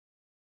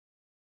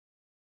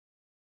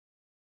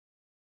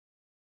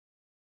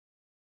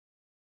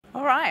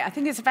All right, I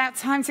think it's about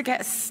time to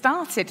get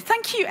started.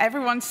 Thank you,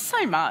 everyone,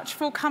 so much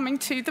for coming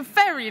to the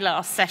very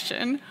last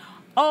session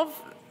of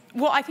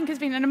what I think has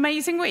been an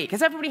amazing week.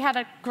 Has everybody had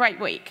a great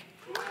week?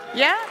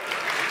 Yeah?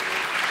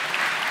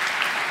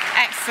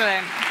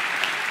 Excellent.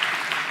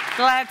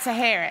 Glad to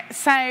hear it.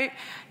 So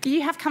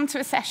you have come to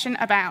a session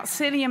about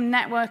Cilium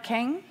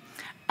networking.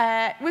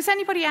 Was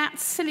anybody at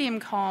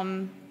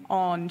CiliumCon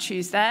on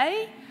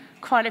Tuesday?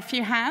 Quite a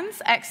few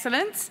hands.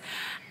 Excellent.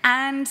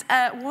 And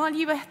while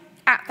you were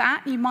at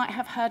that, you might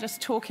have heard us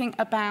talking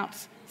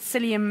about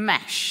Cilium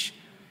Mesh.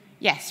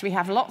 Yes, we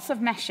have lots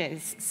of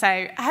meshes.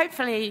 So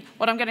hopefully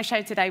what I'm going to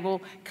show today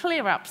will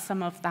clear up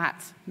some of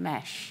that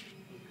mesh.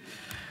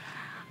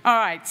 All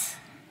right.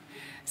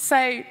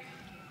 So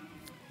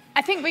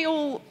I think we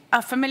all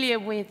are familiar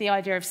with the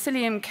idea of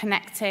Cilium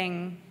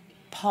connecting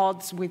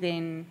pods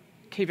within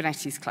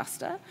Kubernetes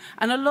cluster.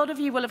 And a lot of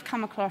you will have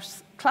come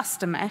across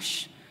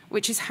ClusterMesh,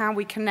 which is how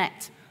we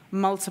connect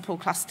multiple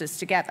clusters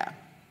together.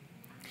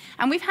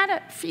 And we've had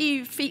a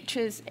few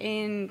features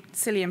in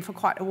Cilium for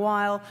quite a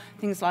while,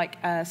 things like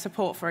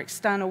support for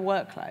external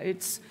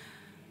workloads,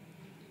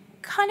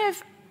 kind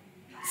of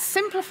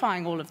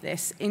simplifying all of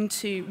this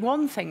into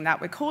one thing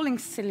that we're calling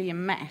Cilium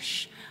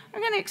Mesh.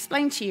 I'm going to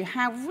explain to you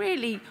how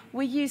really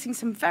we're using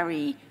some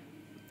very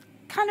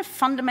kind of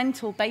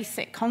fundamental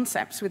basic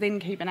concepts within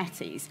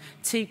Kubernetes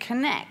to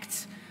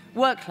connect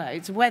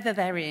workloads, whether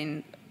they're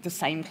in the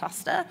same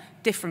cluster,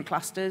 different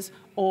clusters,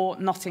 or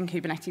not in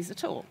Kubernetes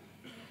at all.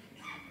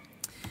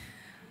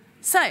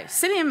 So,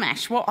 Cilium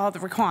Mesh, what are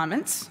the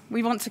requirements?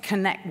 We want to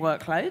connect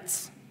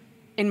workloads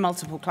in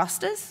multiple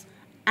clusters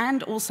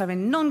and also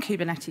in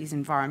non-Kubernetes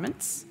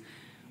environments.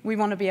 We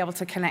want to be able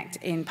to connect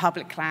in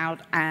public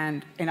cloud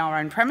and in our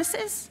own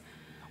premises.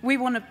 We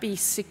want to be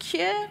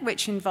secure,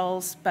 which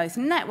involves both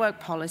network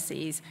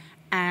policies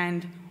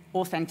and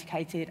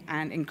authenticated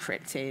and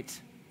encrypted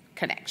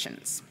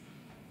connections.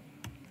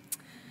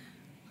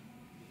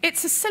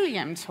 It's a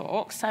Cilium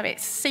talk, so it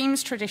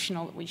seems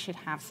traditional that we should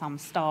have some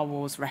Star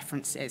Wars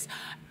references.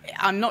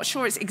 I'm not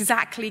sure it's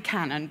exactly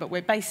canon, but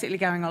we're basically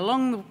going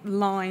along the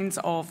lines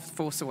of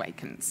Force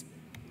Awakens.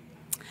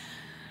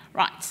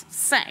 Right,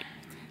 so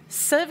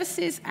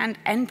services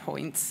and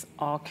endpoints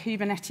are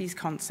Kubernetes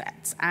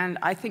concepts, and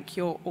I think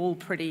you're all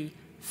pretty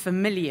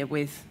familiar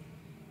with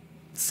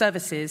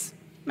services.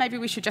 Maybe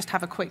we should just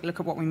have a quick look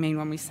at what we mean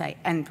when we say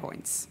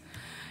endpoints.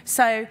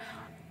 So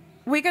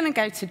we're going to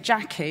go to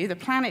Jakku, the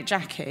planet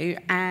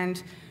Jakku,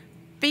 and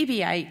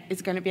BB-8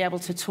 is going to be able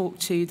to talk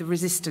to the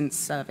resistance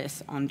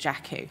service on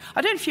Jakku.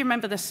 I don't know if you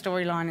remember the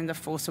storyline in The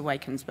Force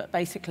Awakens, but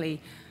basically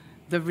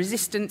the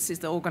resistance is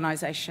the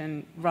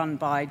organization run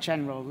by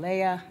General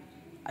Leia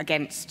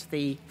against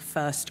the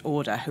First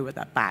Order, who are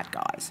the bad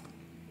guys.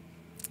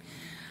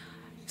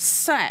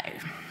 So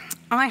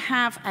I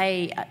have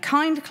a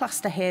kind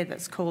cluster here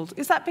that's called,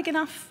 is that big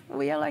enough? Are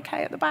we all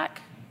okay at the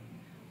back?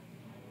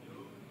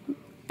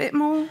 Bit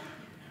more?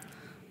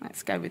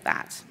 Let's go with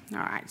that. All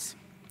right.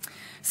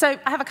 So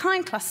I have a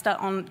kind cluster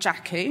on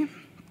Jakku,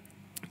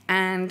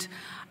 and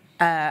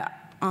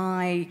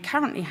I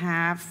currently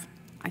have,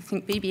 I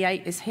think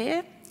BB-8 is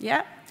here,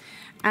 yeah,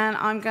 and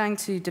I'm going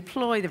to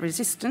deploy the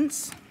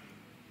resistance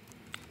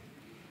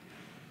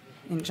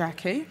in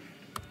Jakku.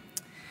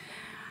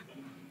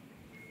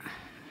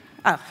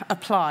 Oh,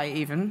 apply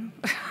even.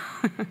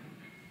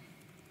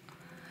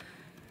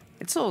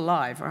 It's all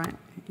live, right?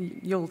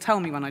 You'll tell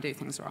me when I do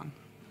things wrong.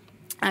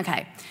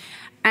 Okay.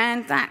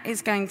 And that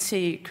is going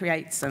to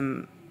create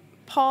some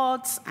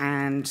pods,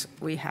 and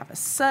we have a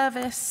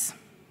service.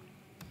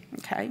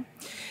 Okay.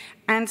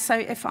 And so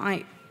if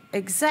I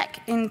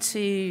exec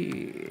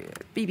into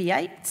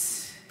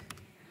BB-8,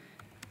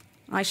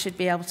 I should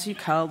be able to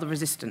curl the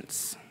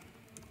resistance.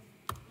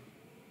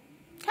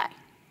 Okay.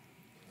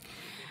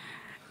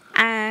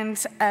 And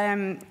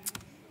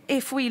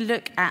if we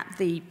look at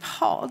the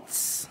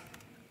pods,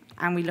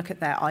 and we look at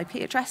their IP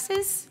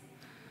addresses,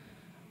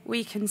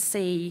 we can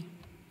see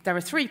there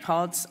are 3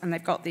 pods, and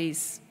they've got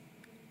these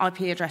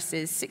IP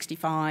addresses,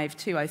 65,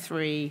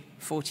 203,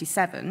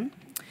 47.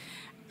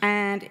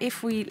 And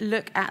if we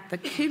look at the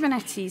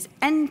Kubernetes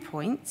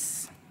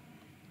endpoints,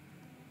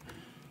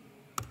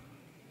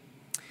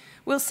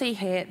 we'll see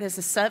here there's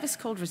a service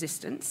called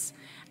resistance,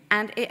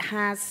 and it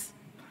has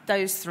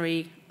those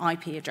 3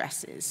 IP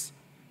addresses,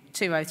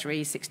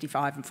 203,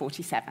 65, and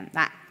 47.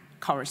 That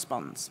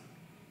corresponds.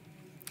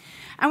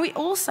 And we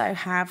also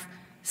have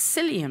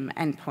Cilium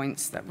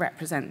endpoints that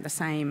represent the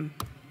same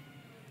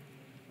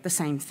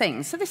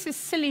thing. So this is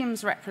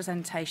Cilium's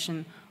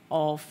representation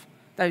of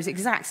those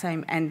exact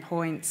same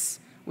endpoints.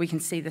 We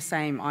can see the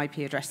same IP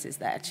addresses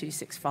there,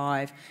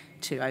 265,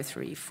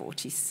 203,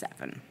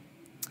 47.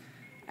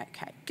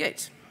 Okay,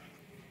 good.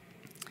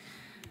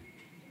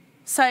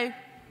 So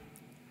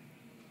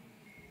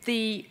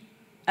this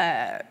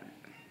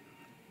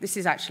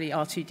is actually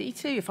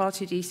R2D2. If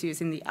R2D2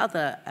 is in the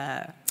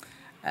other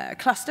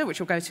cluster, which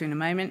we'll go to in a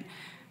moment,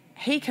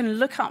 he can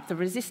look up the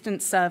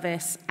resistance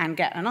service and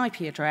get an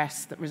IP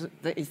address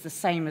that is the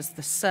same as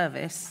the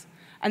service,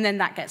 and then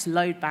that gets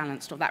load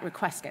balanced, or that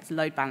request gets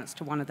load balanced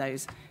to one of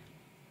those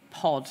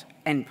pod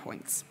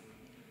endpoints.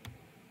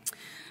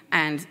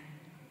 And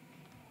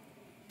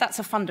that's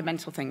a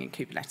fundamental thing in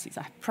Kubernetes.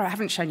 I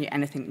haven't shown you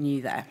anything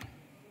new there.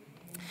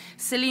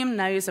 Cilium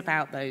knows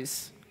about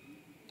those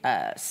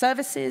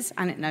services,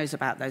 and it knows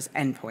about those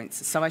endpoints.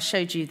 So I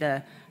showed you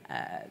the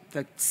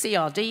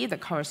CRD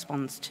that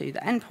corresponds to the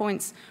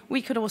endpoints.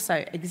 We could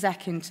also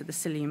exec into the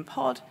Cilium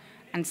pod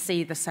and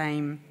see the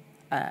same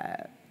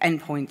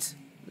endpoint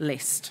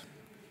list.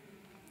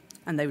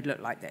 And they would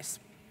look like this.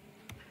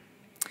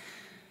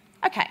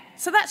 OK,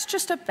 so that's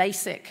just a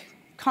basic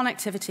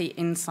connectivity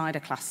inside a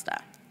cluster.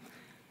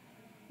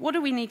 What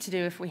do we need to do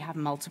if we have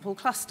multiple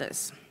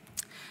clusters?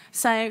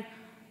 So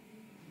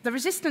the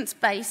resistance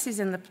base is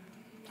in the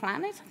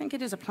planet. I think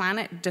it is a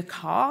planet,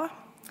 Dakar.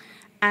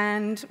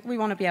 And we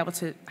want to be able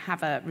to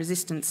have a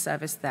resistance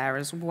service there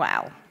as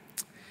well.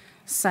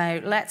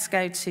 So let's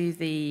go to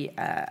the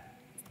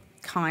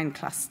kind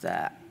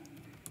cluster,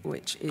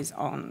 which is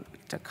on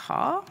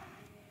Dakar.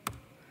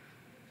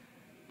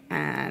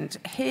 And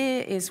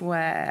here is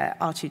where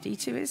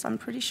R2D2 is, I'm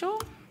pretty sure.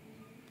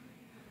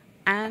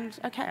 And,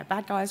 OK, a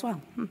bad guy as well.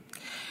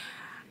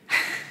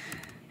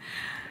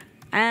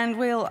 And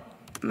we'll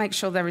make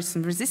sure there is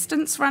some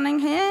resistance running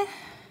here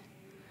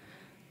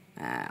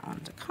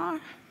on Dakar.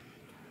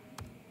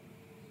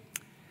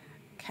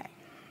 OK.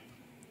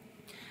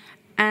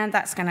 And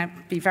that's going to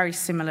be very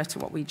similar to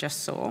what we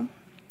just saw.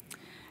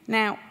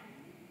 Now,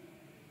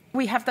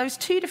 we have those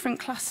two different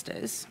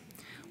clusters.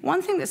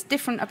 One thing that's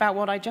different about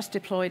what I just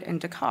deployed in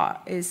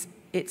Dakar is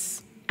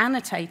it's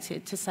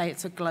annotated to say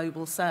it's a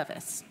global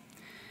service.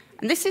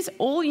 And this is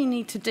all you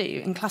need to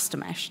do in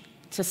ClusterMesh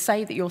to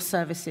say that your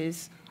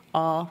services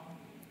are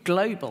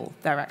global.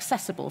 They're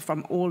accessible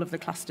from all of the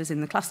clusters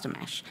in the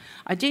ClusterMesh.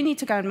 I do need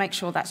to go and make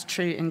sure that's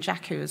true in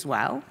Jakku as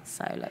well.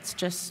 So let's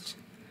just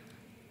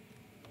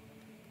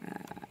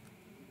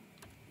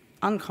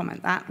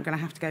uncomment that. I'm going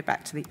to have to go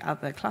back to the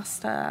other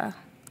cluster.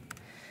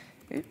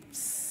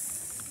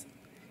 Oops.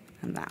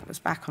 And that was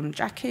back on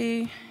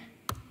Jakku.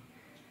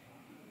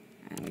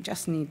 And we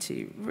just need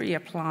to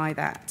reapply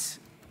that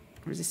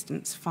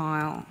resistance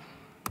file.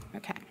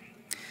 OK.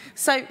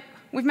 So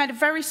we've made a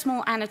very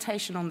small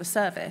annotation on the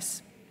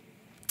service.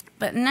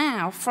 But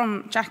now,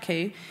 from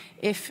Jakku,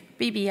 if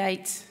BB8,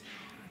 if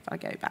I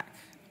go back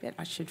a bit,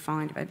 I should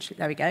find eventually,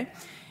 there we go.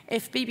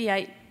 If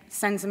BB8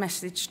 sends a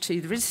message to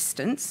the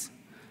resistance,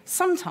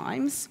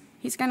 sometimes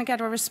he's going to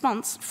get a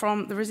response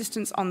from the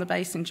resistance on the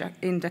base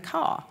in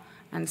Dakar.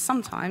 And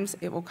sometimes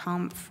it will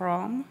come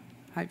from,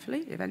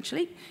 hopefully,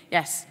 eventually,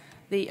 yes,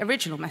 the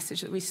original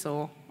message that we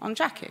saw on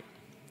Jakku.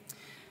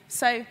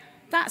 So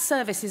that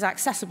service is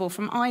accessible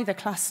from either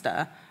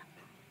cluster,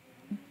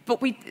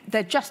 but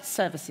they're just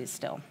services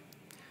still.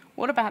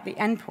 What about the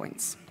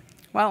endpoints?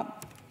 Well,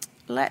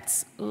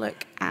 let's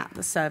look at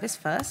the service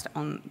first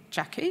on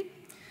Jakku.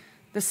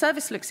 The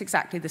service looks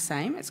exactly the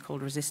same. It's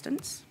called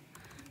resistance.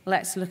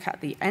 Let's look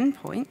at the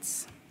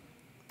endpoints.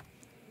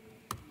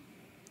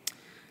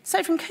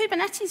 So from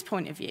Kubernetes'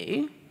 point of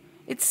view,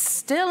 it's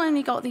still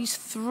only got these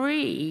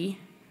 3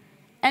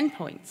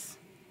 endpoints.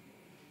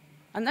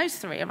 And those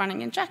 3 are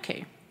running in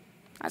Jakku.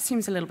 That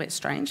seems a little bit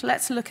strange.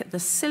 Let's look at the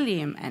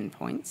Cilium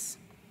endpoints.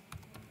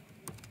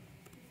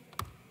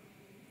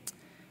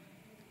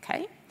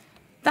 OK.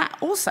 That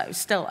also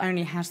still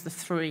only has the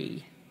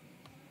 3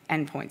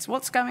 endpoints.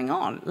 What's going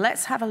on?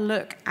 Let's have a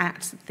look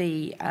at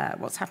the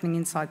what's happening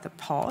inside the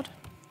pod,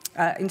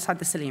 inside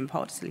the Cilium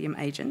pod, Cilium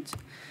agent.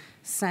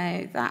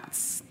 So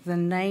that's the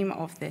name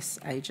of this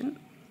agent.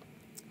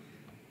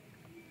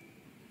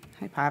 I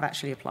hope I've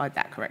actually applied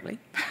that correctly.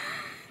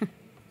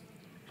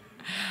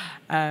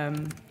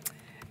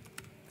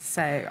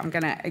 So I'm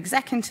going to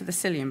exec into the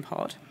Cilium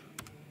pod.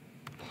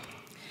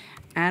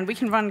 And we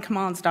can run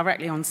commands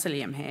directly on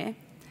Cilium here.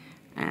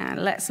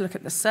 And let's look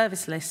at the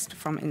service list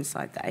from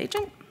inside the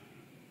agent.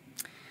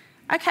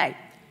 OK.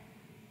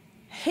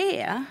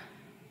 Here,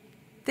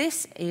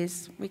 this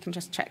is, we can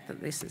just check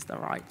that this is the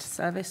right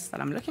service that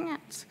I'm looking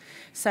at.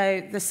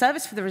 So the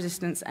service for the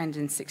resistance ends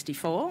in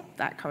 64.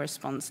 That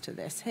corresponds to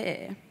this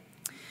here.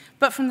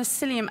 But from the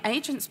Cilium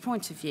agent's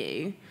point of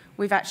view,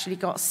 we've actually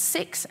got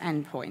 6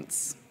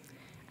 endpoints.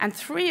 And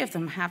 3 of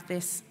them have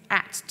this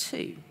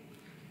 @2,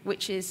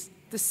 which is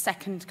the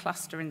second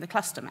cluster in the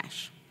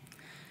ClusterMesh.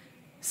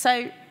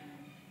 So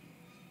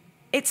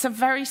it's a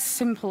very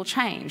simple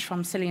change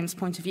from Cilium's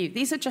point of view.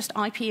 These are just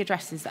IP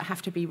addresses that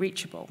have to be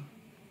reachable.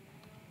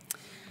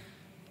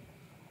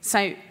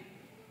 So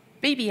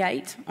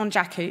BB8 on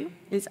Jakku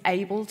is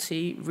able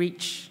to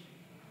reach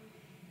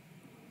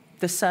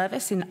the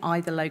service in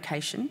either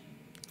location.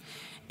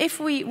 If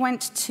we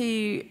went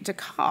to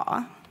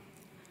Dakar,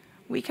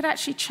 we could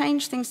actually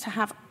change things to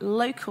have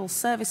local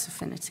service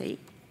affinity.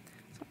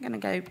 So I'm going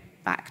to go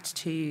back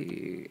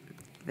to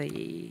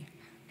the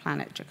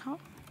planet Dakar,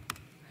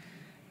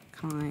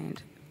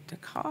 kind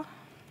Dakar.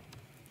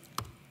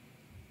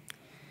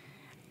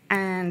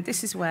 And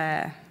this is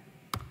where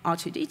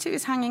R2D2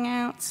 is hanging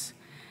out.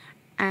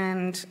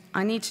 And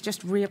I need to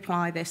just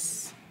reapply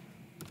this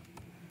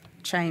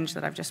change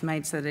that I've just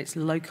made so that it's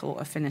local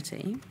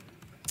affinity.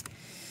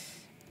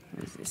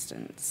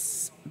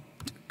 resistance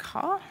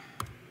car.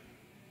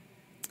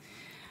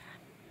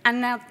 And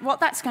now what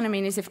that's going to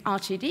mean is if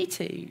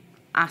R2D2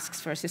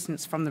 asks for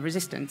assistance from the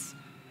resistance,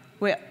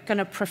 we're going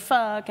to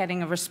prefer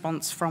getting a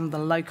response from the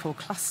local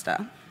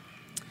cluster.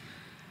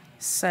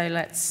 So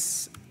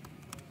let's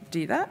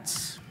do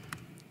that.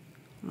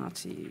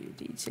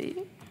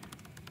 R2D2,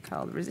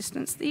 call the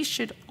resistance. These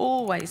should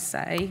always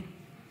say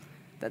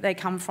that they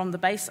come from the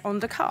base on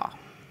the car.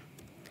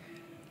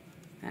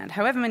 And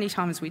however many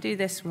times we do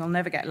this, we'll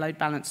never get load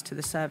balance to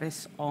the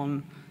service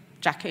on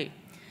Jakku.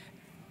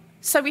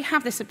 So we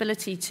have this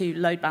ability to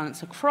load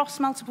balance across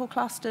multiple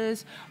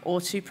clusters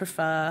or to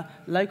prefer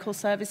local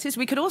services.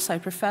 We could also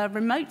prefer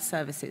remote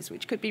services,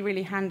 which could be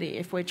really handy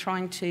if we're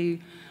trying to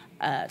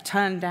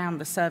turn down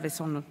the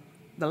service on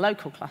the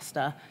local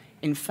cluster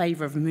in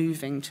favor of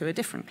moving to a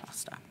different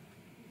cluster.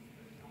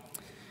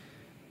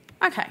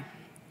 OK,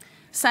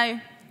 so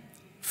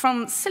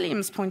from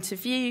Cilium's point of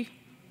view,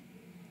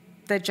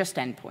 they're just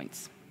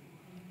endpoints.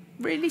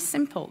 Really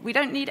simple. We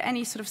don't need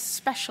any sort of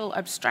special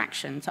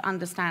abstraction to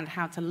understand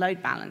how to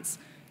load balance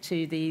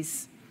to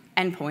these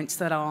endpoints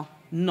that are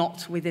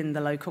not within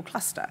the local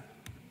cluster.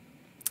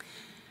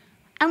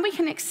 And we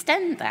can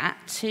extend that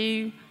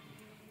to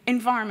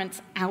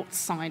environments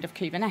outside of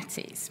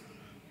Kubernetes.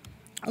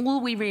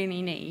 All we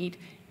really need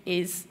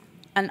is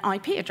an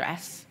IP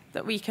address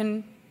that we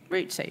can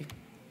route to.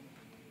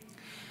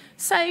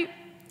 So, I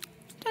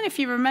don't know if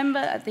you remember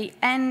at the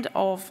end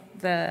of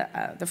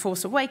the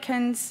Force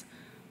Awakens,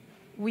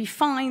 we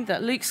find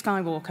that Luke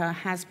Skywalker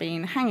has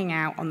been hanging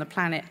out on the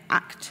planet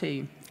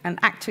Ak-2. And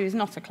Ak-2 is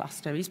not a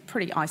cluster. He's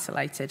pretty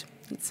isolated.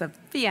 It's a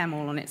VM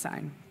all on its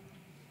own.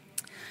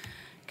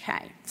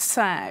 OK,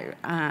 so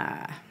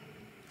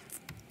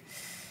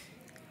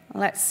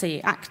let's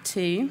see,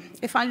 Ak-2.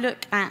 If I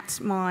look at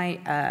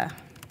my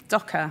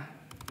Docker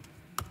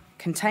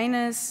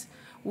containers,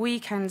 we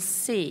can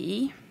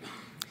see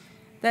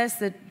there's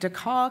the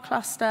Dakar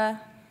cluster,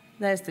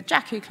 there's the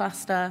Jakku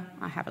cluster.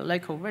 I have a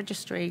local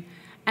registry.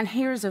 And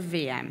here is a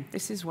VM.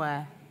 This is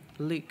where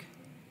Luke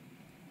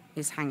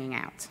is hanging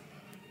out.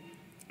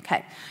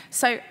 OK,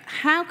 so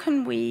how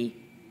can we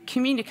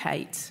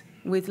communicate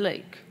with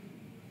Luke?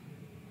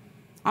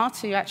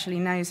 R2 actually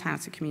knows how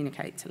to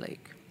communicate to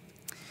Luke.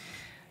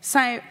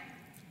 So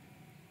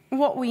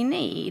what we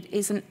need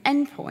is an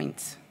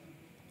endpoint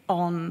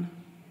on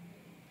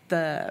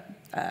the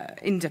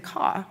in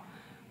Dakar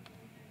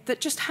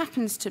that just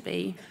happens to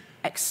be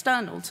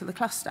external to the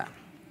cluster.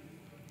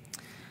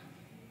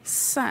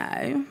 So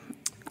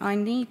I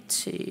need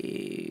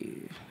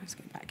to, let's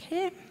go back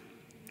here,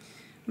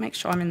 make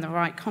sure I'm in the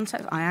right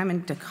context. I am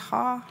in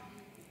Dakar.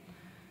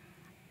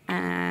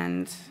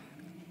 And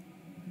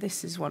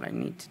this is what I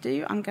need to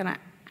do. I'm going to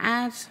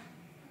add,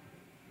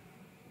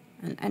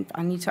 and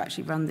I need to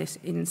actually run this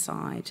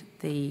inside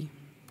the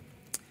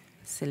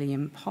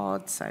Cilium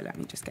pod. So let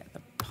me just get the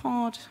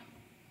pod.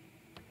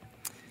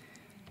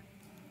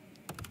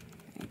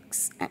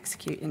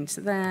 Execute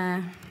into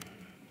there.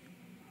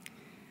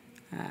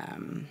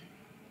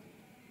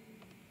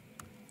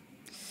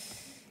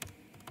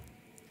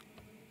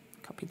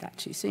 Copied that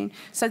too soon.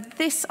 So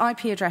this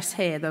IP address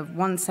here, the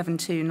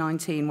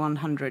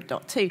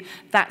 172.19.100.2,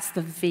 that's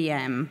the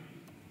VM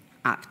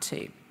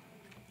Ak2.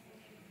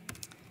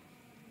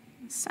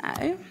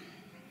 So,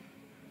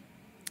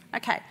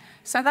 OK,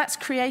 so that's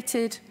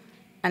created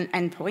an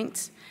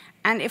endpoint.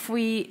 And if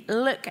we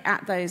look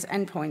at those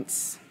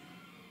endpoints,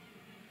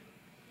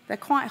 they're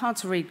quite hard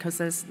to read because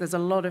there's a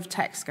lot of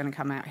text going to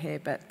come out here,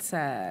 but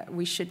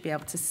we should be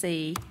able to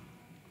see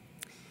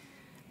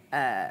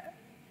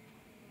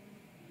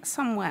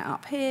somewhere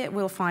up here,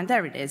 we'll find,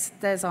 there it is.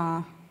 There's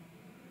our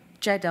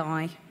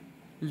Jedi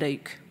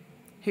Luke,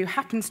 who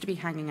happens to be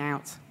hanging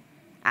out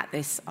at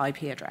this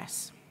IP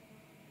address.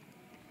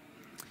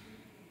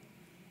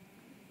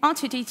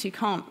 R2D2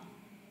 can't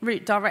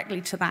route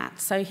directly to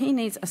that, so he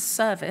needs a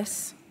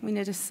service. We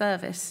need a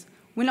service.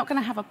 We're not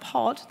going to have a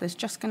pod. There's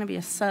just going to be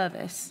a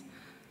service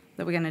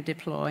that we're going to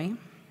deploy.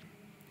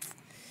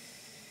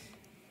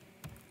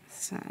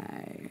 So,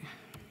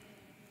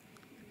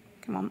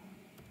 come on.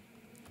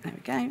 There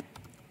we go.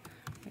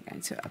 We're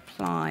going to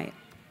apply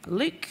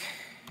Luke.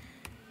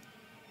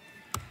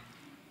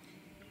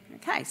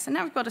 OK, so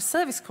now we've got a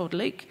service called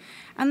Luke.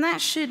 And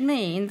that should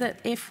mean that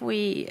if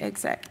we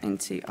exec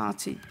into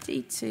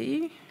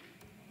R2D2,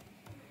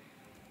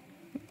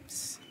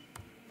 oops,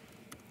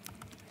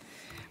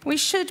 we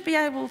should be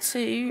able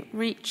to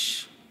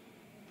reach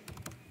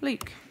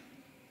Luke.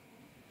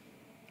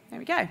 There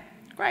we go.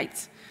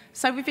 Great.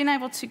 So we've been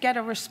able to get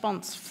a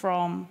response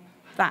from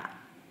that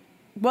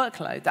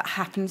workload that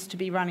happens to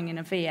be running in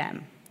a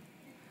VM.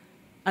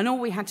 And all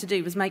we had to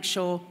do was make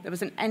sure there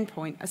was an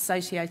endpoint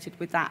associated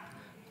with that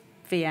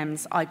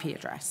VM's IP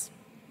address.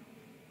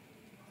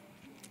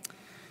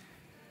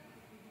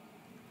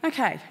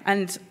 OK,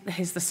 and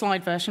here's the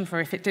slide version for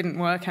if it didn't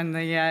work and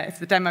if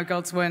the demo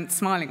gods weren't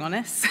smiling on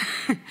us.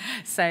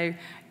 So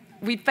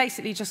we've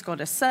basically just got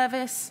a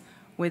service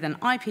with an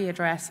IP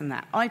address, and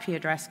that IP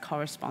address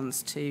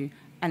corresponds to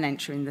and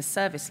entering the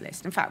service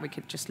list. In fact, we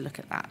could just look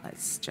at that.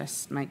 Let's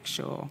just make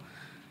sure.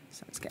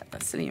 So let's get the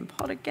Cilium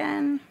pod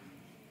again.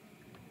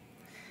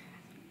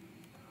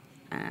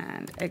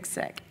 And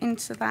exec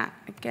into that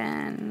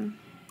again.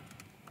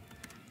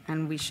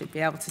 And we should be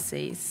able to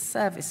see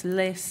service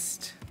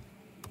list.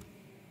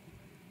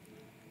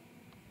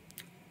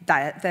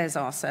 There's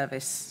our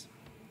service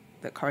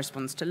that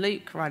corresponds to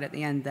Luke right at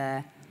the end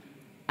there.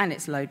 And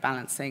it's load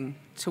balancing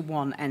to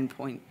one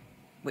endpoint,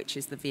 which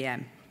is the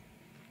VM.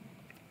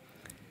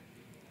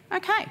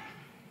 OK.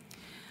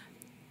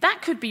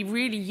 That could be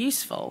really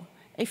useful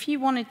if you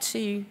wanted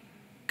to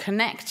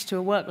connect to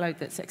a workload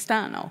that's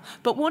external.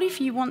 But what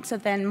if you want to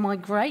then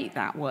migrate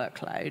that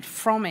workload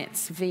from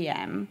its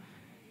VM?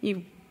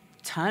 You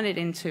turn it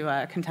into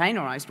a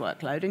containerized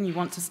workload, and you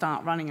want to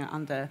start running it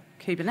under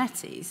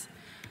Kubernetes.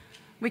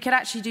 We could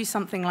actually do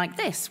something like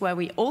this, where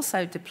we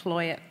also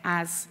deploy it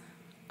as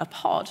a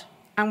pod,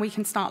 and we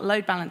can start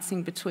load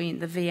balancing between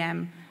the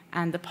VM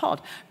and the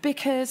pod,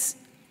 because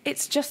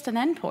it's just an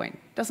endpoint.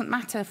 It doesn't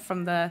matter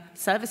from the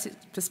service's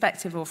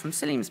perspective or from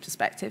Cilium's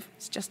perspective.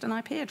 It's just an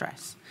IP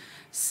address.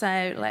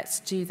 So let's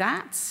do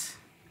that.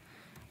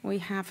 We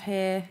have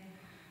here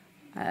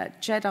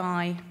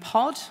Jedi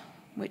pod,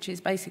 which is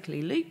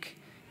basically Luke.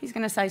 He's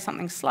going to say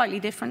something slightly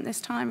different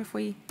this time if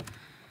we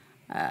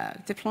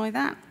deploy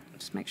that.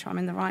 Just make sure I'm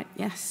in the right,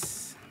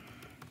 yes.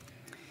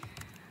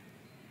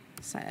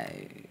 So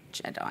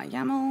Jedi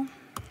YAML.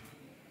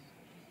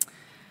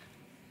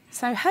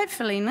 So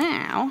hopefully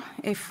now,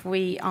 if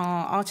we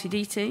are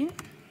R2D2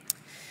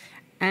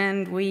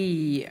 and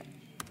we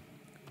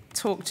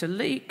talk to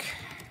Luke,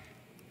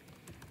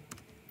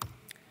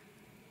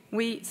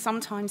 we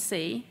sometimes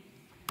see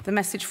the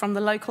message from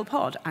the local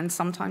pod and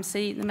sometimes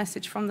see the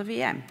message from the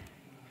VM.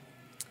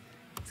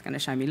 It's going to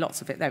show me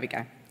lots of it. There we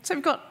go. So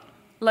we've got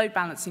load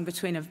balancing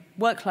between a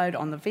workload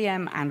on the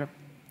VM and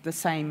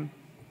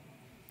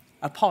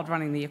a pod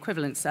running the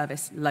equivalent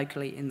service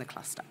locally in the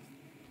cluster.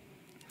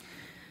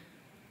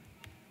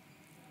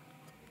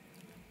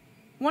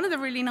 One of the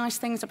really nice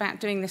things about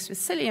doing this with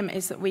Cilium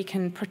is that we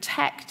can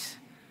protect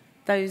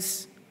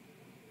those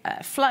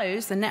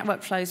flows, the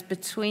network flows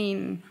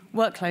between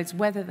workloads,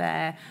 whether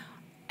they're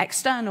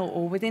external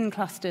or within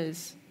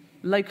clusters,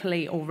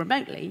 locally or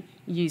remotely,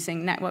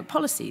 using network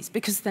policies,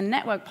 because the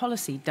network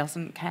policy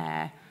doesn't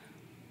care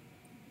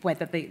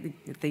whether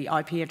the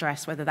IP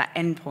address, whether that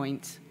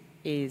endpoint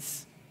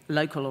is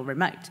local or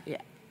remote.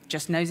 It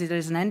just knows it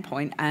as an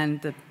endpoint, and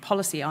the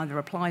policy either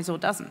applies or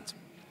doesn't.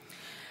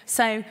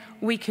 So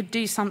we could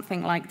do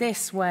something like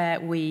this, where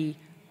we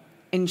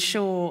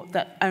ensure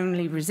that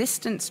only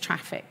resistance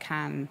traffic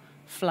can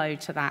flow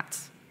to that,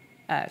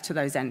 to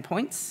those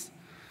endpoints.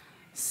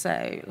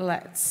 So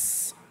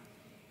let's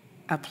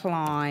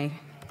apply.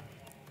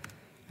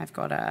 I've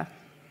got a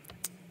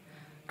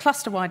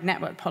cluster-wide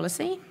network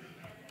policy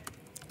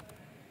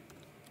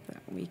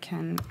that we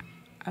can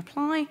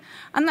apply,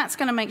 and that's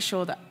going to make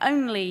sure that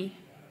only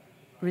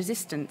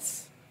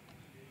resistance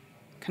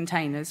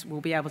containers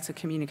will be able to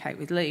communicate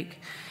with Luke.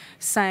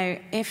 So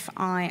if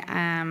I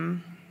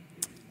am,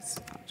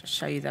 I'll just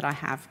show you that I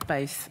have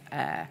both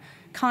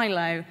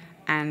Kylo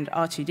and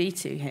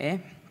R2D2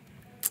 here.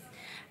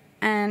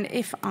 And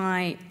if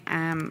I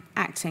am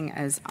acting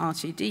as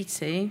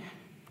R2D2,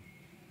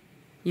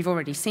 you've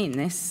already seen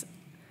this.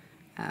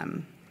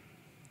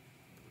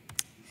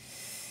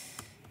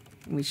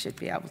 We should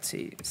be able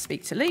to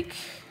speak to Luke.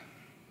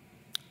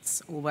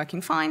 It's all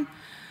working fine.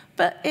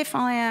 But if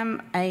I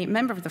am a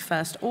member of the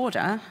first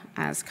order,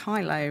 as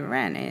Kylo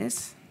Ren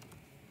is,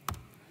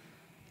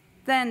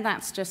 then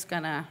that's just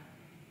going to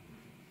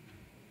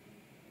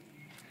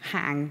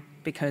hang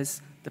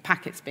because the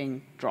packet's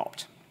being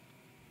dropped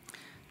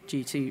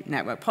due to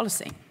network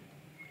policy.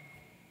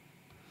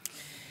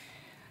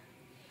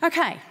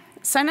 OK,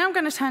 so now I'm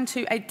going to turn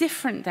to a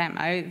different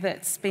demo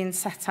that's been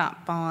set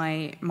up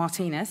by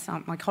Martinez,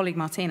 my colleague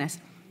Martinez,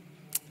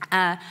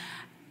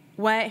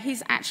 where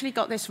he's actually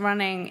got this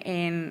running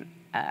in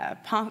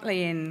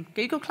partly in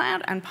Google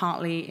Cloud and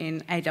partly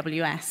in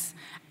AWS,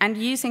 and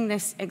using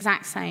this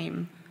exact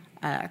same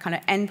kind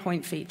of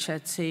endpoint feature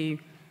to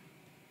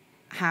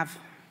have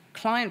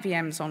client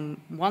VMs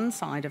on one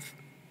side of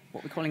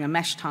what we're calling a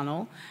mesh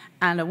tunnel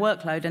and a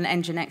workload, an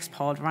Nginx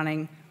pod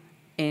running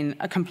in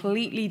a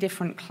completely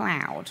different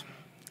cloud.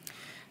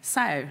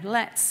 So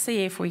let's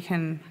see if we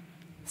can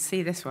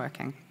see this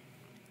working.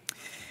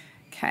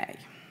 OK.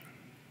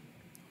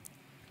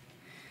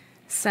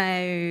 So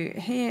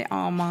here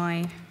are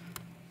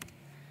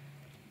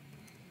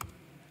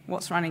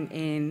what's running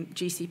in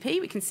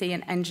GCP. We can see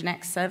an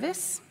Nginx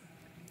service.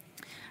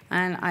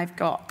 And I've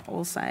got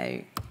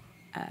also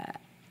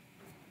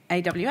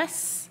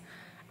AWS.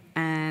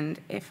 And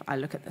if I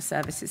look at the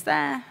services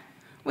there,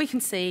 we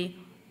can see,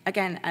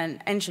 again,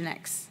 an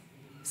Nginx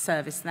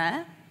service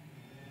there.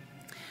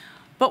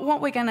 But what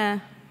we're going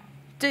to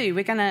do,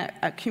 we're going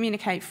to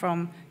communicate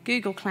from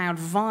Google Cloud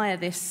via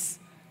this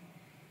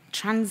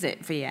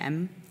transit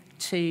VM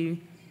to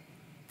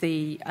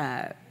the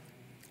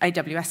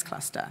AWS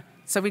cluster.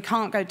 So we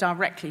can't go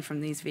directly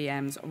from these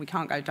VMs, or we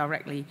can't go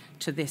directly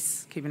to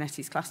this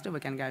Kubernetes cluster. We're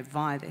going to go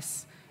via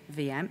this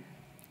VM.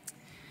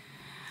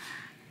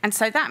 And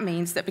so that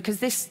means that because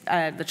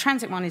the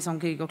transit one is on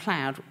Google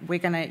Cloud, we're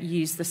going to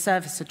use the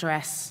service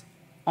address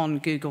on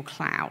Google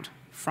Cloud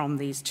from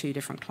these two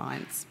different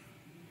clients.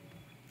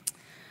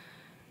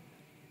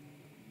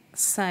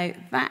 So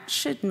that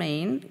should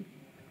mean,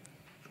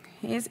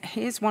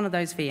 here's one of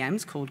those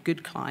VMs called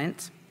Good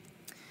Client.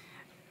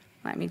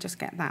 Let me just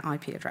get that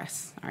IP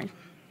address, sorry.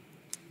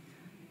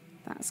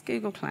 That's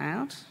Google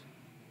Cloud.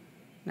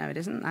 No, it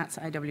isn't, that's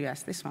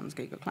AWS. This one's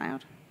Google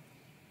Cloud.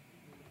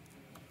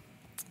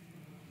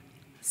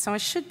 So I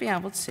should be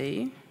able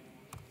to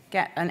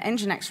get an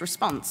Nginx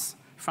response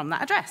from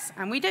that address,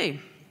 and we do.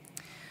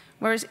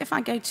 Whereas if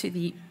I go to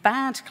the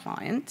bad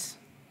client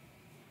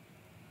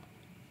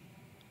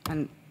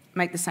and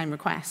make the same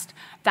request,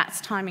 that's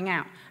timing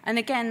out. And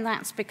again,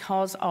 that's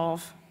because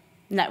of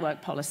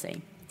network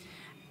policy.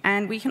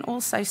 And we can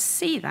also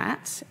see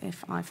that,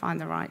 if I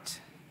find the right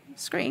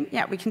screen,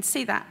 yeah, we can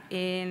see that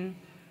in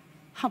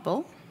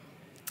Hubble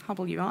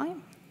UI.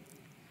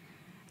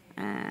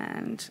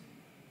 And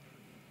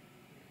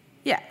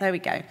yeah, there we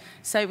go.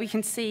 So we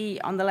can see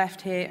on the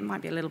left here, it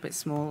might be a little bit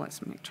small. Let's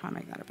try and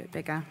make that a bit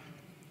bigger.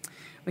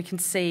 We can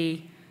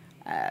see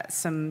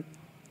some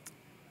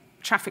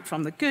traffic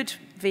from the good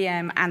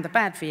VM and the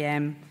bad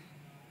VM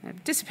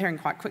disappearing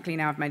quite quickly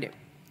now. I've made it.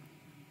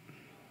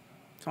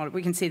 So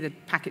we can see the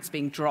packets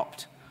being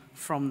dropped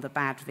from the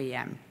bad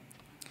VM.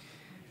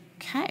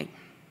 OK.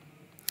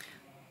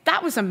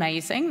 That was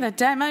amazing. The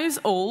demos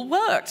all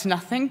worked.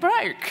 Nothing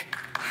broke.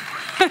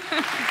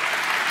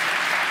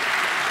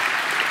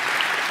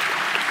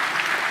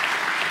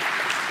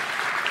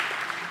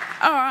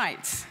 All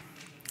right.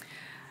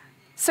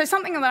 So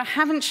something that I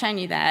haven't shown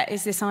you there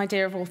is this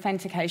idea of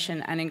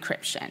authentication and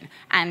encryption.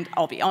 And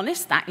I'll be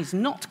honest, that is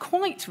not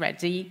quite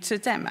ready to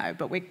demo,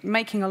 but we're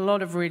making a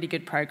lot of really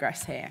good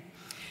progress here.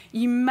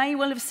 You may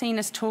well have seen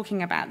us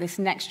talking about this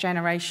next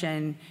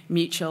generation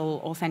mutual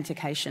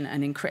authentication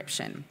and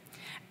encryption.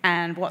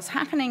 And what's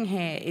happening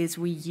here is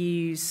we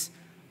use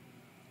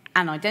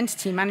an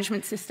identity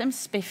management system.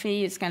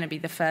 Spiffy is going to be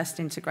the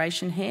first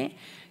integration here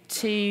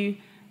to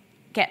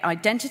get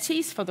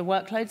identities for the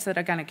workloads that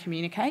are going to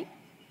communicate.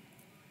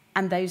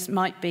 And those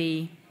might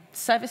be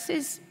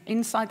services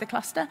inside the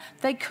cluster.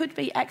 They could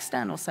be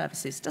external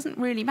services. It doesn't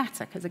really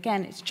matter, because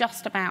again, it's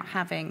just about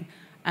having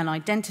an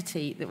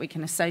identity that we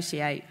can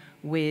associate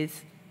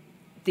with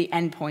the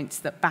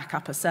endpoints that back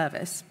up a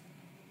service.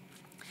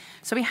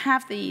 So we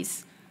have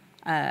these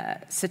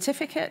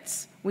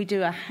certificates. We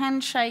do a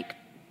handshake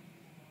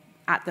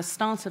at the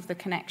start of the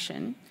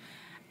connection,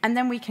 and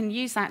then we can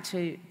use that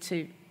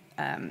to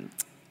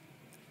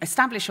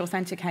establish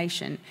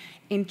authentication,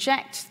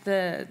 inject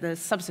the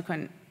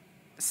subsequent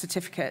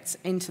certificates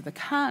into the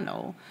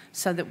kernel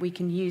so that we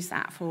can use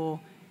that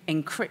for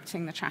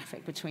encrypting the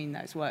traffic between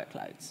those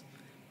workloads.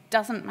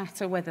 Doesn't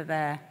matter whether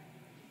they're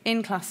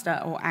in cluster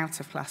or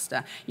out of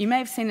cluster. You may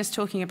have seen us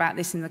talking about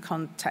this in the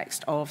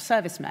context of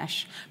service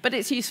mesh, but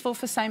it's useful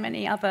for so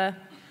many other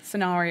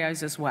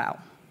scenarios as well.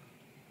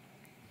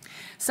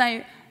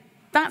 So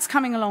that's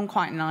coming along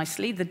quite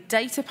nicely. The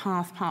data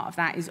path part of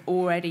that is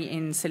already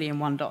in Cilium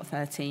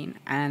 1.13,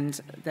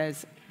 and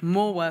there's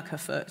more work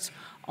afoot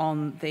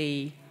on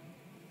the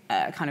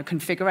kind of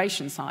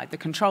configuration side, the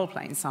control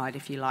plane side,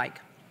 if you like.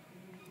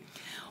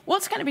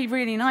 What's going to be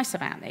really nice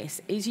about this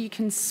is you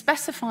can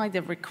specify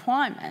the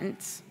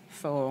requirements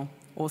for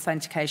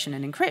authentication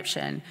and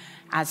encryption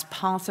as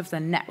part of the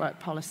network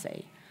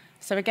policy.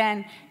 So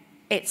again,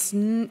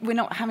 we're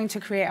not having to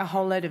create a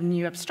whole load of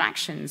new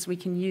abstractions. We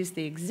can use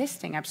the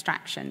existing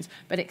abstractions,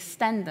 but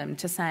extend them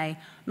to say,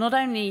 not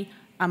only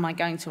am I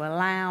going to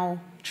allow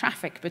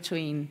traffic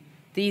between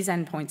these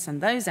endpoints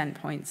and those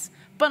endpoints,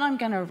 but I'm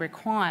going to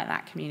require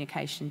that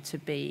communication to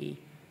be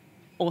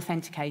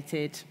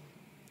authenticated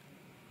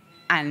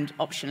and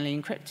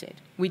optionally encrypted.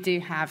 We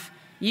do have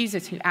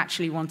users who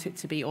actually want it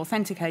to be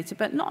authenticated,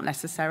 but not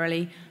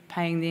necessarily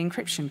paying the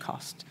encryption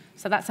cost.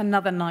 So that's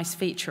another nice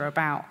feature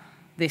about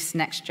this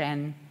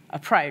next-gen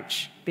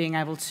approach, being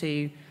able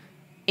to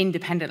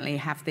independently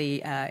have the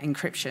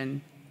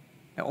encryption,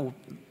 or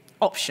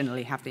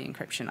optionally have the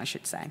encryption, I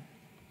should say.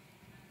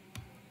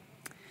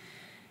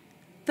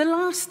 The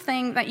last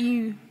thing that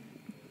you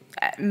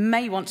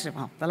may want to,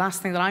 well, the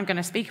last thing that I'm going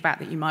to speak about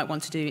that you might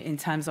want to do in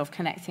terms of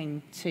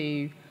connecting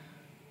to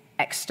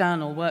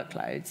external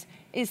workloads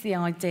is the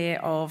idea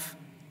of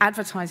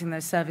advertising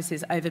those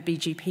services over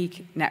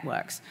BGP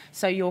networks.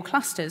 So your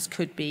clusters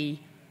could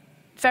be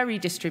very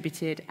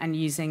distributed and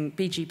using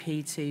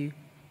BGP to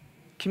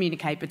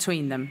communicate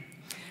between them.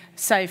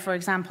 So, for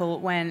example,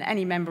 when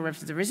any member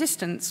of the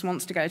resistance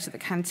wants to go to the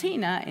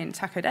cantina in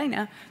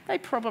Takodana, they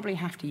probably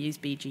have to use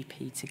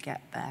BGP to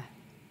get there.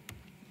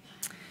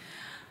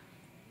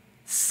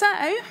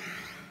 So,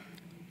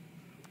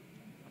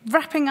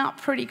 wrapping up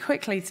pretty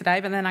quickly today,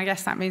 but then I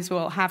guess that means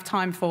we'll have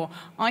time for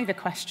either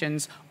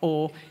questions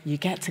or you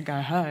get to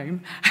go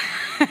home.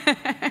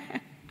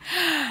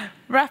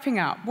 wrapping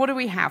up, what do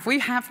we have? We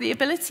have the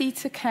ability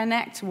to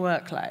connect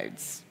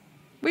workloads.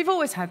 We've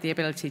always had the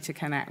ability to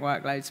connect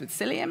workloads with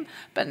Cilium,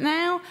 but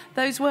now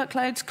those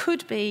workloads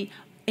could be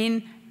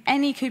in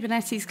any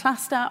Kubernetes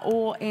cluster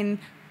or in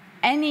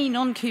any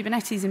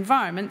non-Kubernetes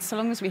environment, so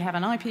long as we have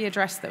an IP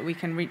address that we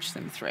can reach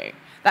them through.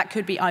 That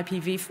could be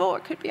IPv4,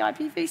 it could be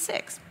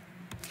IPv6.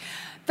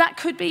 That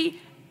could be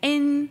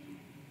in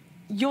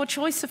your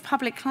choice of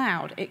public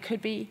cloud. It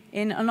could be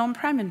in an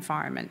on-prem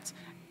environment.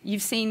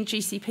 You've seen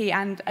GCP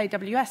and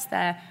AWS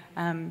there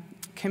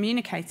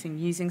communicating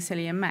using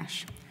Cilium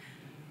Mesh.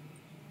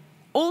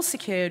 All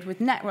secured with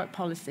network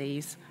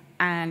policies,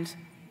 and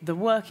the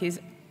work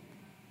is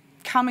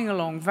coming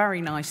along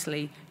very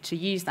nicely to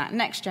use that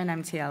next-gen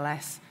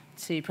MTLS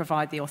to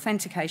provide the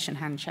authentication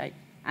handshake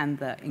and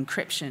the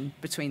encryption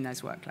between those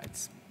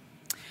workloads.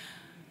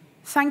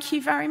 Thank you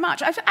very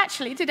much.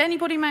 Actually, did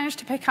anybody manage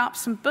to pick up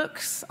some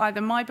books,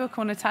 either my book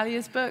or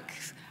Natalia's book,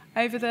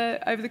 over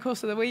the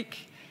course of the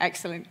week?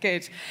 Excellent,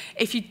 good.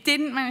 If you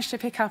didn't manage to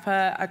pick up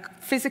a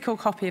physical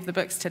copy of the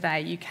books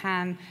today, you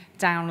can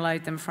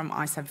download them from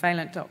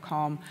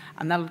isovalent.com,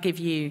 and that'll give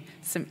you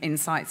some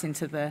insights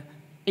into the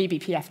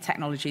eBPF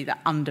technology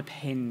that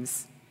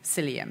underpins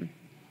Cilium.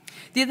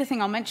 The other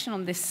thing I'll mention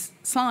on this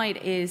slide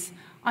is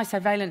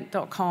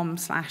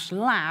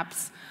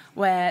isovalent.com/labs,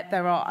 where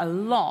there are a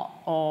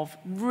lot of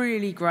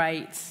really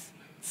great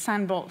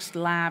sandboxed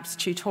labs,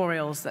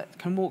 tutorials that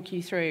can walk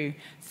you through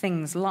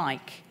things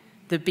like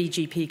the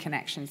BGP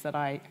connections that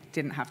I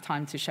didn't have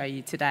time to show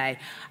you today,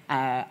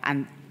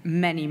 and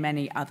many,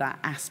 many other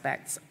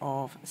aspects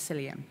of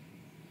Cilium.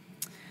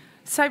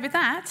 So with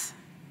that,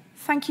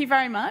 thank you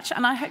very much,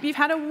 and I hope you've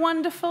had a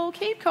wonderful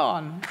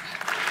KubeCon.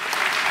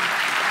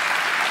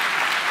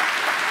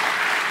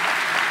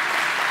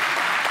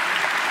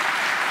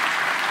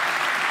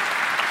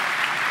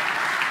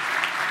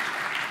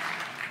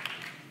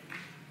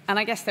 And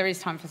I guess there is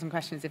time for some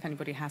questions if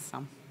anybody has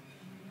some.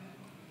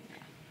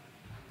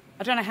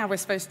 I don't know how we're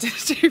supposed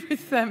to do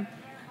with them.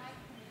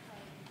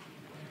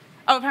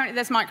 Oh, apparently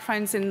there's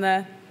microphones on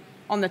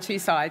the two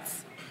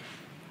sides.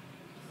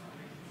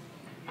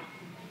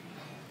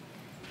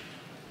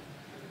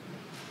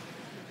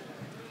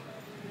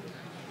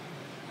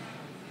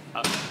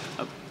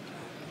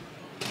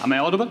 Am I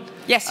audible?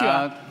 Yes, you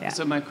are. Yeah.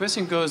 So my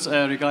question goes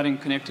regarding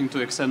connecting to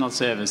external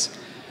service.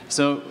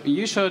 So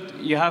you showed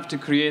you have to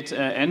create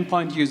an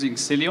endpoint using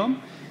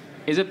Cilium.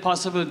 Is it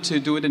possible to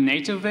do it a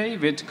native way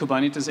with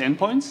Kubernetes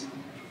endpoints?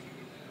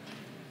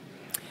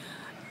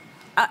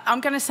 I'm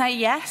going to say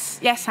yes,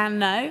 yes and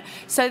no.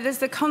 So there's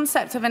the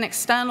concept of an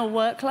external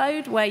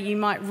workload where you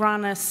might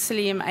run a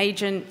Cilium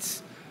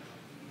agent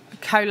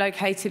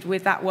co-located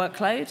with that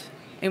workload,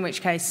 in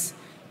which case,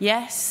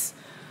 yes.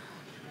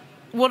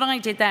 What I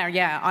did there,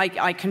 yeah,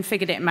 I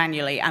configured it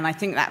manually, and I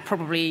think that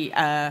probably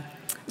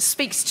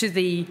speaks to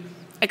the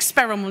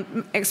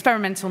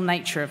experimental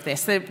nature of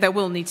this. There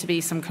will need to be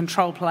some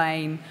control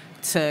plane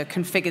to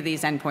configure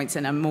these endpoints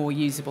in a more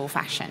usable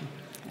fashion.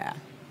 Yeah.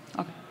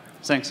 Okay,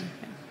 thanks.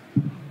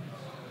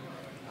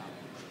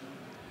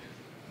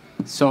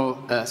 So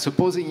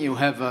supposing you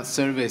have a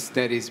service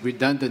that is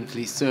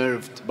redundantly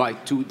served by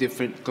two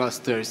different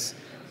clusters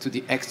to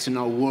the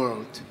external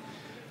world,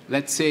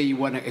 let's say you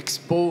want to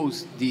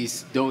expose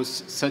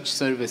such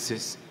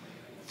services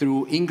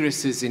through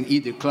ingresses in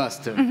either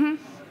cluster. Mm-hmm.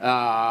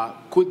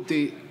 Could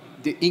the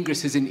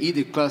ingresses in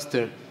either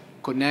cluster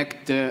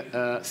connect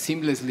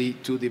seamlessly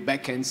to the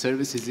backend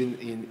services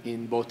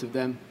in both of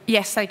them?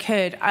 Yes, they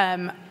could.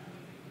 I'm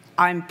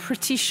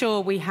pretty sure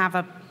we have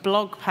a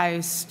blog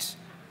post,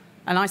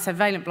 an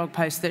Isovalent blog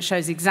post that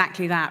shows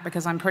exactly that,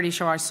 because I'm pretty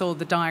sure I saw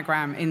the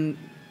diagram in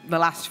the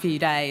last few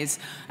days,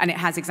 and it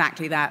has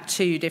exactly that,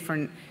 two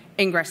different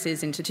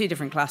ingresses into two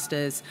different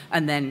clusters,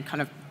 and then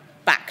kind of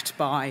backed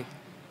by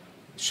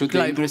Should the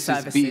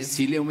ingresses be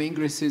Cilium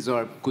ingresses,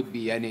 or could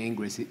be any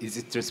ingress? Is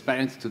it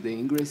transparent to the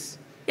ingress?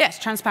 Yes,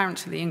 transparent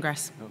to the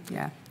ingress. Okay.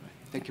 Yeah.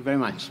 Thank you very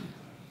much.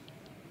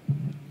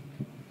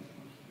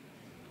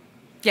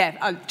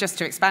 Yeah, just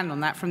to expand on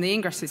that, from the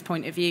ingress's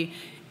point of view,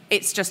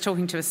 it's just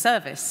talking to a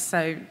service, so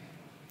it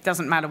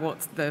doesn't matter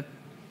what the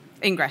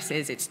ingress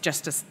is, it's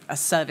just a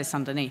service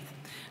underneath.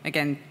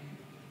 Again,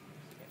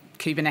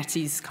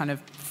 Kubernetes kind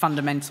of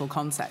fundamental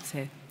concepts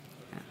here.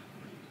 Yeah.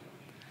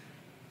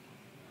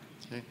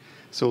 Okay.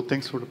 So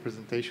thanks for the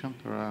presentation,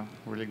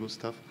 really good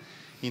stuff.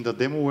 In the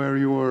demo where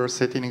you were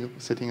setting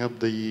up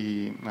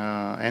the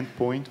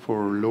endpoint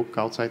for look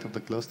outside of the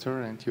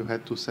cluster, and you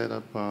had to set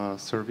up a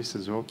service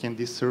as well, can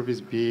this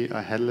service be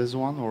a headless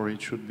one, or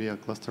it should be a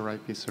cluster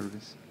IP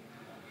service?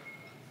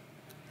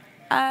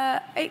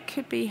 It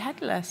could be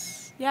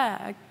headless.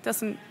 Yeah, it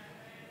doesn't.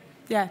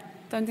 Yeah,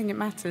 don't think it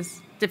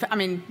matters. I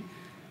mean,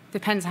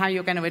 depends how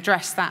you're going to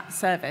address that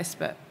service,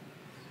 but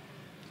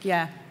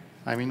yeah.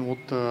 I mean,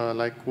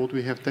 what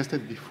we have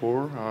tested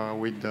before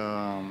with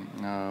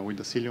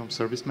the Cilium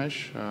service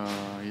mesh,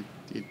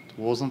 it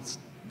wasn't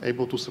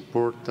able to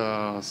support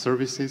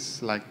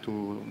services like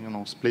to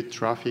split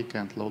traffic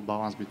and load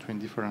balance between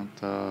different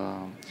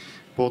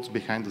pods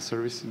behind the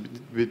service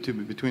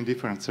between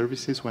different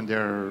services when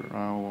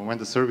when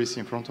the service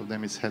in front of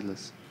them is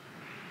headless.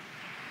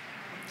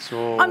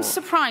 So I'm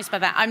surprised by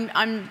that.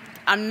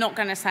 I'm not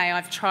going to say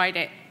I've tried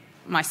it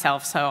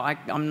myself, so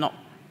I'm not.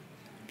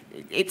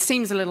 It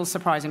seems a little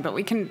surprising, but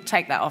we can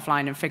take that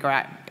offline and figure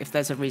out if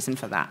there's a reason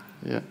for that.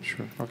 Yeah,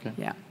 sure. Okay.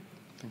 Yeah.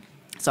 Thank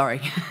you.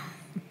 Sorry.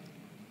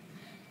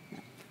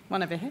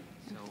 One over here.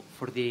 So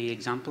for the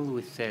example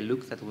with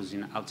Luke that was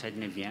outside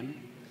in a VM,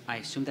 I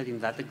assume that in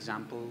that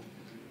example,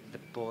 the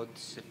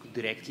pods could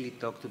directly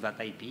talk to that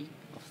IP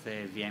of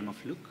the VM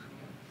of Luke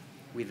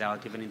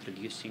without even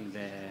introducing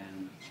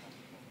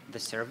the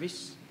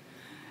service?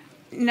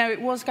 No,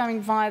 it was going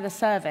via the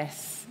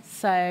service.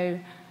 So.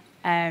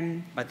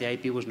 But the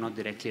IP was not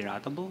directly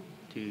routable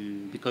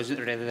because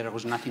there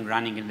was nothing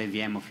running in the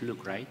VM of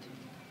Luke, right?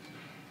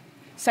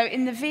 So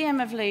in the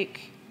VM of Luke,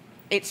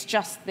 it's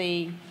just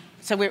the.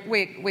 So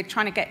we're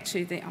trying to get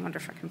to the. I wonder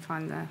if I can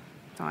find the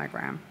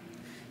diagram.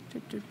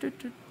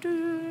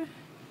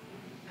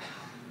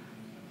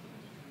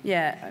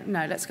 Yeah,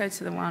 no, let's go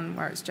to the one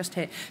where it's just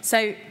here.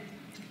 So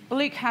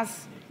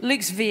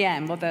Luke's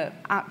VM, or the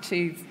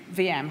up2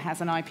 VM,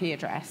 has an IP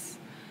address.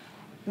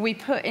 We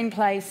put in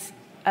place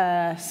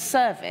a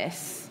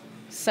service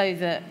so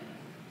that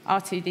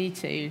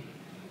R2D2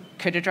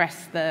 could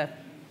address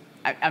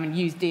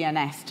use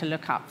DNS to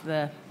look up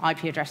the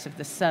IP address of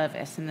the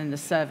service, and then the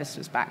service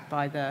was backed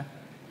by the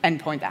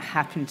endpoint that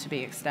happened to be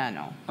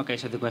external. Okay,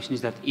 so the question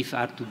is that if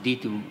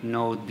R2D2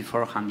 knowed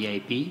beforehand the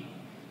IP,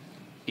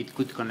 it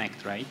could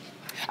connect, right?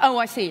 Oh,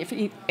 I see.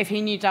 If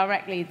he knew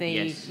directly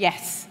the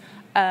yes.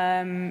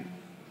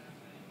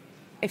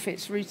 If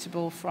it's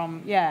routable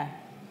from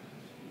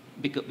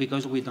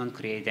Because we don't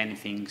create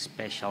anything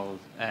special,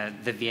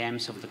 the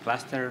VMs of the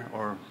cluster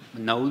or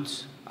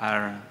nodes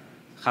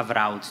have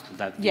routes to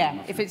that VM.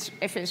 Yeah, if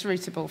it's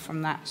routable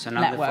from that so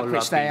now network,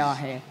 which they are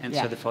here. And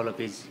so the follow-up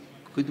is,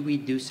 could we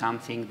do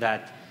something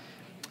that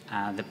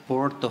the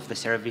port of the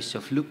service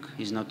of Luke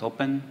is not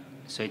open,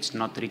 so it's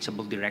not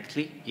reachable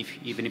directly,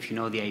 even if you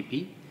know the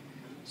IP?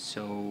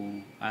 So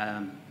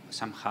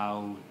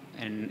somehow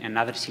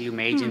another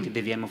Cilium agent in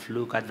the VM of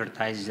Luke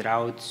advertises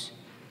routes,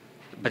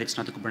 but it's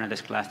not a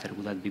Kubernetes cluster.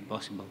 Would that be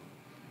possible?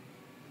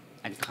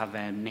 Like to have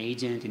an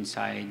agent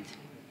inside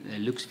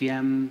Luke's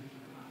VM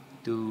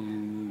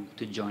to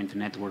join the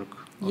network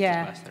of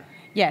the cluster?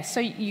 Yeah, so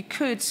you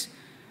could,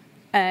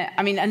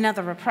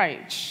 another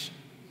approach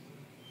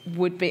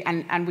would be,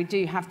 and we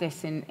do have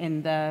this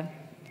in the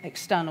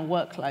external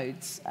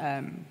workloads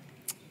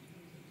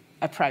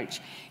approach,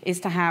 is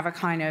to have a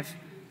kind of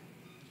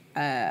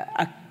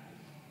a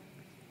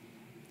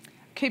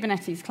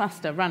Kubernetes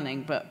cluster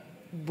running, but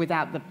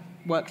without the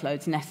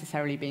workloads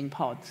necessarily being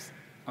pods.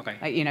 Okay.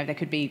 There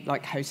could be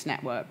like host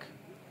network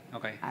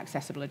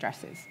accessible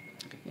addresses.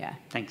 Okay. Yeah.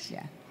 Thanks.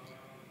 Yeah.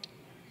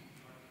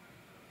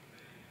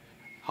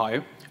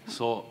 Hi.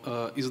 So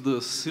is the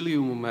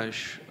Cilium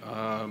mesh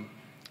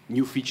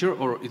new feature,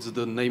 or is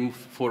the name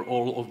for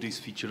all of these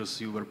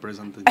features you were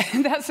presenting?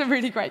 That's a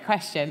really great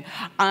question.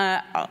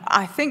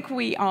 I think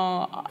we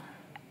are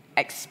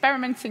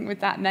experimenting with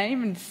that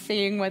name and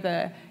seeing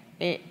whether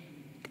it.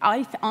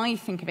 I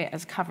think of it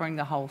as covering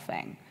the whole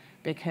thing,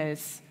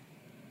 because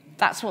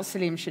that's what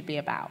Cilium should be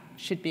about.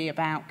 Should be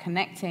about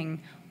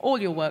connecting all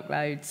your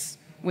workloads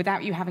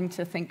without you having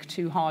to think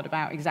too hard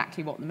about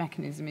exactly what the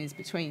mechanism is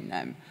between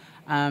them.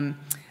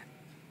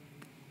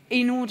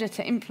 In order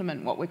to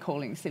implement what we're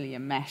calling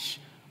Cilium Mesh,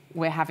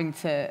 we're having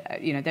to,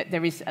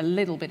 there is a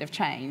little bit of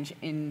change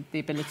in the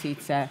ability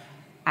to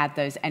add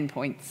those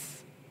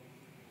endpoints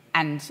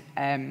and,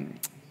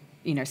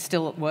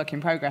 still work in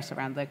progress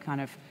around the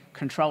kind of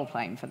control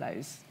plane for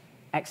those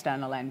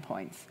external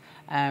endpoints.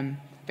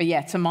 But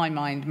yeah, to my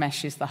mind,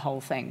 Mesh is the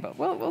whole thing. But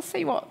we'll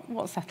see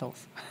what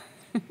settles.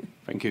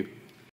 Thank you.